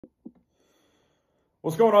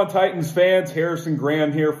What's going on, Titans fans? Harrison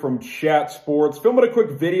Graham here from Chat Sports. Filming a quick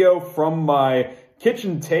video from my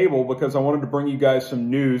kitchen table because I wanted to bring you guys some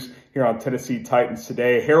news here on Tennessee Titans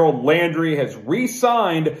today. Harold Landry has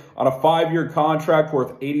re-signed on a 5-year contract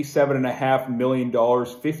worth $87.5 million,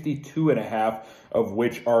 $52.5 of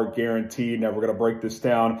which are guaranteed. Now we're going to break this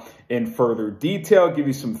down in further detail, give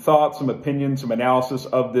you some thoughts, some opinions, some analysis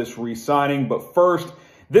of this re-signing. But first,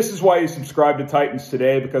 this is why you subscribe to Titans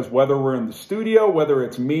Today, because whether we're in the studio, whether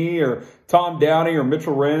it's me or Tom Downey or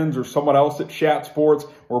Mitchell Renz or someone else at Chat Sports,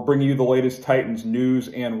 we're bringing you the latest Titans news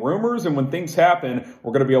and rumors. And when things happen,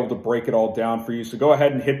 we're going to be able to break it all down for you. So go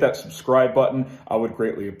ahead and hit that subscribe button. I would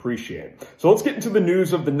greatly appreciate it. So let's get into the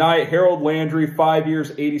news of the night. Harold Landry, 5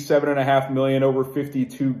 years, $87.5 million, over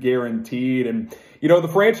 52 guaranteed. And you know, the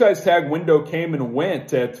franchise tag window came and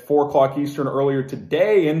went at 4 o'clock Eastern earlier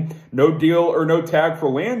today, and no deal or no tag for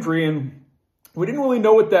Landry. And we didn't really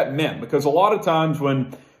know what that meant, because a lot of times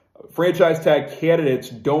when franchise tag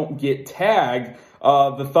candidates don't get tagged,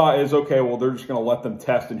 the thought is, okay, well, they're just going to let them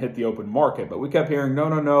test and hit the open market. But we kept hearing,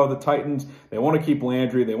 no, the Titans, they want to keep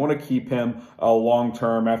Landry. They want to keep him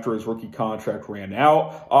long-term after his rookie contract ran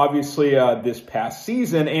out, obviously, this past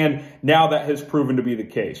season. And now that has proven to be the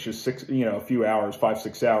case. Just a few hours,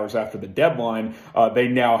 5-6 hours after the deadline, they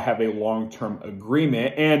now have a long-term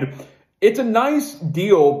agreement. And it's a nice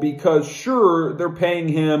deal because, sure, they're paying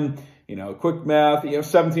him, quick math,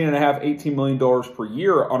 $17.5, $18 million per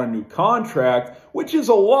year on a new contract, which is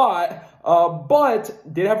a lot,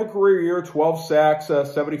 but did have a career year, 12 sacks,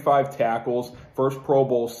 75 tackles, first Pro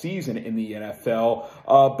Bowl season in the NFL.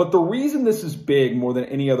 But the reason this is big more than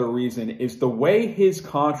any other reason is the way his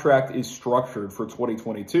contract is structured for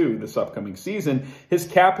 2022, this upcoming season. His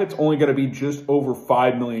cap hit's only going to be just over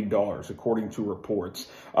 $5 million, according to reports.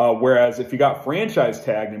 Whereas if you got franchise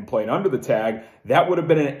tagged and played under the tag, that would have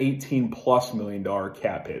been an $18+ million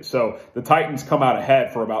cap hit. So the Titans come out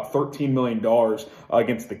ahead for about $13 million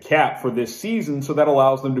against the cap for this season. So that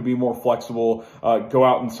allows them to be more flexible, go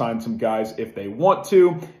out and sign some guys if they want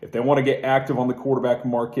to. If they want to get active on the quarterback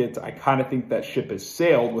market, I kind of think that ship has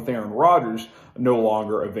sailed with Aaron Rodgers no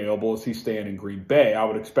longer available as he's staying in Green Bay. I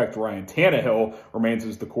would expect Ryan Tannehill remains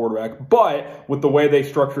as the quarterback, but with the way they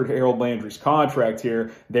structured Harold Landry's contract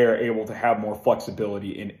here, they're able to have more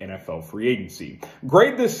flexibility in NFL free agency.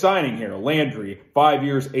 Grade this signing here, Landry, 5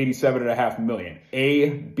 years, $87.5 million. A,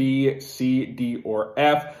 B, C, D, or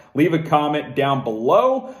F. Leave a comment down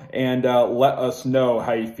below and let us know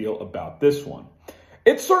how you feel about this one.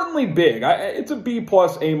 It's certainly big. It's a B+,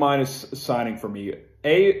 A- signing for me.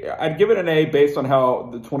 I'd give it an A based on how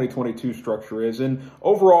the 2022 structure is. And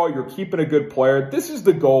overall, you're keeping a good player. This is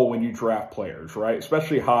the goal when you draft players, right?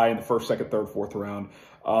 Especially high in the first, second, third, fourth round.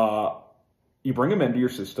 You bring them into your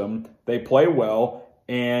system, they play well,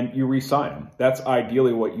 and you re-sign them. That's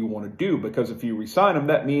ideally what you want to do, because if you re-sign them,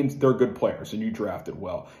 that means they're good players and you drafted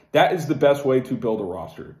well. That is the best way to build a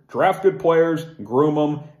roster. Draft good players, groom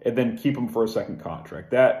them, and then keep them for a second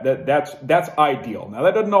contract. That's ideal. Now,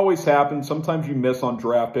 that doesn't always happen. Sometimes you miss on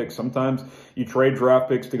draft picks. Sometimes you trade draft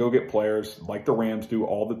picks to go get players like the Rams do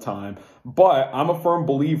all the time. But I'm a firm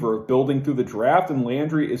believer of building through the draft, and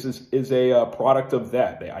Landry is a product of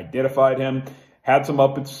that. They identified him. Had some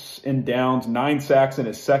ups and downs, 9 sacks in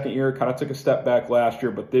his second year, kind of took a step back last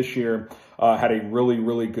year, but this year had a really,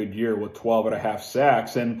 really good year with 12.5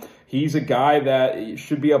 sacks. And he's a guy that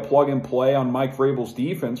should be a plug and play on Mike Vrabel's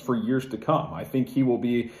defense for years to come. I think he will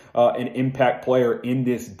be an impact player in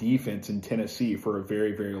this defense in Tennessee for a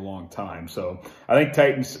very, very long time. So I think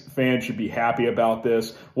Titans fans should be happy about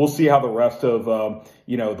this. We'll see how the rest of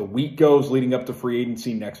the week goes leading up to free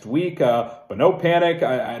agency next week. But no panic.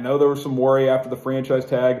 I know there was some worry after the franchise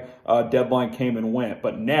tag deadline came and went,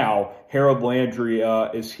 but now Harold Landry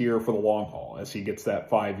is here for the long haul as he gets that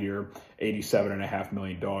 5-year, $87.5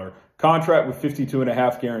 million contract with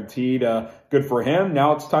 $52.5 guaranteed. Good for him.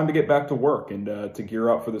 Now it's time to get back to work and to gear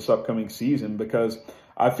up for this upcoming season, because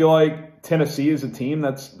I feel like Tennessee is a team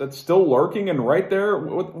that's still lurking and right there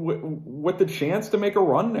with the chance to make a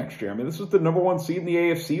run next year. I mean, this was the #1 seed in the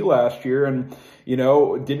AFC last year, and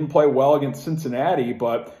didn't play well against Cincinnati,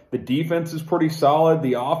 but the defense is pretty solid.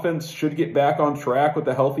 The offense should get back on track with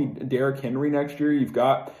the healthy Derrick Henry next year. You've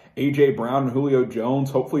got A.J. Brown and Julio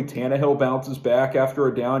Jones. Hopefully Tannehill bounces back after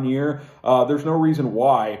a down year. There's no reason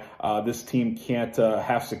why this team can't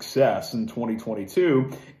have success in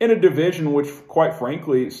 2022 in a division which, quite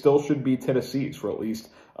frankly, still should be Tennessee's for at least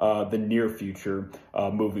the near future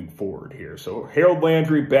moving forward here. So Harold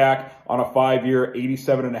Landry back on a 5-year,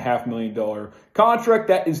 $87.5 million contract.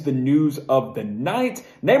 That is the news of the night.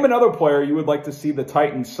 Name another player you would like to see the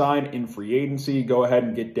Titans sign in free agency. Go ahead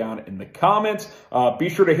and get down in the comments. Be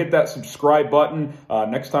sure to hit that subscribe button.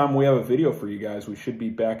 Next time we have a video for you guys, we should be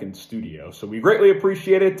back in studio. So we greatly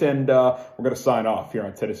appreciate it, and we're going to sign off here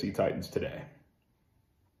on Tennessee Titans Today.